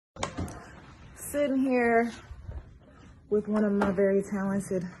sitting here with one of my very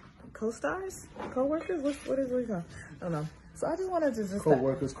talented co-stars, co-workers. What is it called? I don't know. So I just wanted to just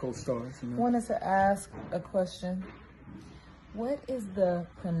co-workers, co-stars. You know? Wanted to ask a question. What is the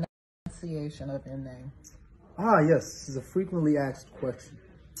pronunciation of your name? Ah, yes. This is a frequently asked question.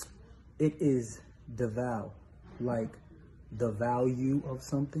 It is Devale, like the value of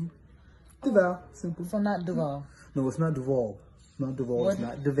something. Devale, simple. So not Duval. No, it's not Devale. It's not Devale. It's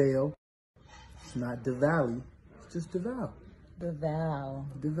not Devale. It's not Devale. It's just Devale. Devale.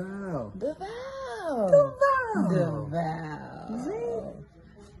 Devale. Devale. Devale. Devale. See?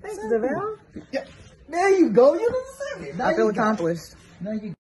 Thanks, Devale. Yeah. There you go. You can see it. I feel accomplished. Now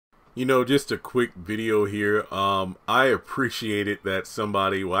you. You know, just a quick video here. I appreciated that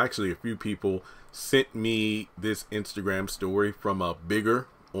somebody, well, actually a few people sent me this Instagram story from a Bigger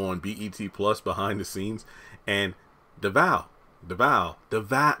on BET Plus behind the scenes, and Devale.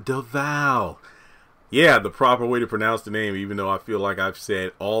 Yeah, the proper way to pronounce the name, even though I feel like I've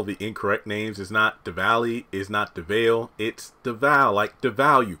said all the incorrect names. It's not Devale, it's not Devale, it's Devale, like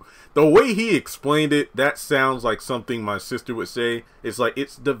devalue. The way he explained it, that sounds like something my sister would say. It's like,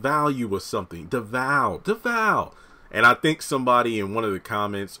 it's the value of something. Devale. And I think somebody in one of the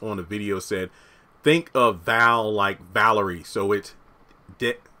comments on the video said, think of Val like Valerie. So it's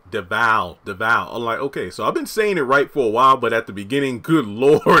Devale. I'm like, okay, so I've been saying it right for a while, but at the beginning, good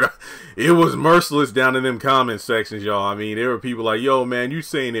Lord, it was merciless down in them comment sections, y'all. I mean, there were people like, yo, man, you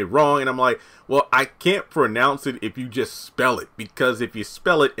saying it wrong. And I'm like, well, I can't pronounce it if you just spell it, because if you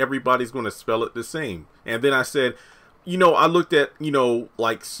spell it, everybody's going to spell it the same. And then I said, you know, I looked at, you know,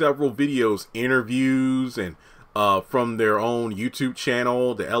 like several videos, interviews, and from their own YouTube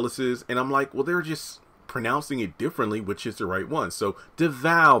channel, the Ellises, and I'm like, well, they're just pronouncing it differently, which is the right one. So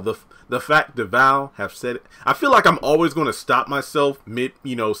Devale, the fact Devale have said it, I feel like I'm always going to stop myself mid,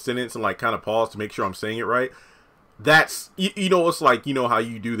 you know, sentence and like kind of pause to make sure I'm saying it right. That's, you know, it's like, you know how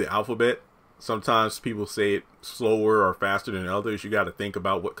you do the alphabet. Sometimes people say it slower or faster than others. You got to think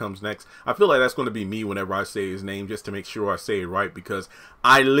about what comes next. I feel like that's going to be me whenever I say his name, just to make sure I say it right, because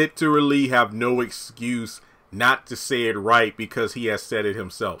I literally have no excuse not to say it right because he has said it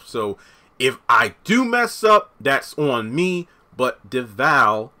himself. So if I do mess up, that's on me, but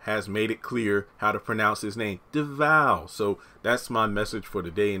Devale has made it clear how to pronounce his name. Devale. So that's my message for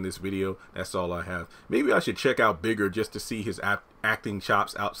today in this video. That's all I have. Maybe I should check out Bigger just to see his acting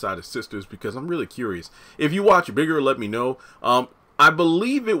chops outside of Sistas, because I'm really curious. If you watch Bigger, let me know. I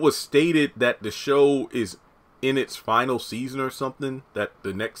believe it was stated that the show is in its final season or something, that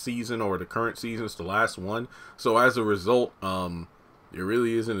the next season or the current season is the last one. So as a result, there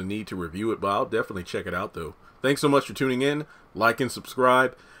really isn't a need to review it, but I'll definitely check it out though. Thanks so much for tuning in. Like and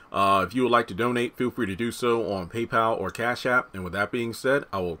subscribe. If you would like to donate, feel free to do so on PayPal or Cash App. And with that being said,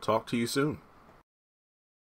 I will talk to you soon.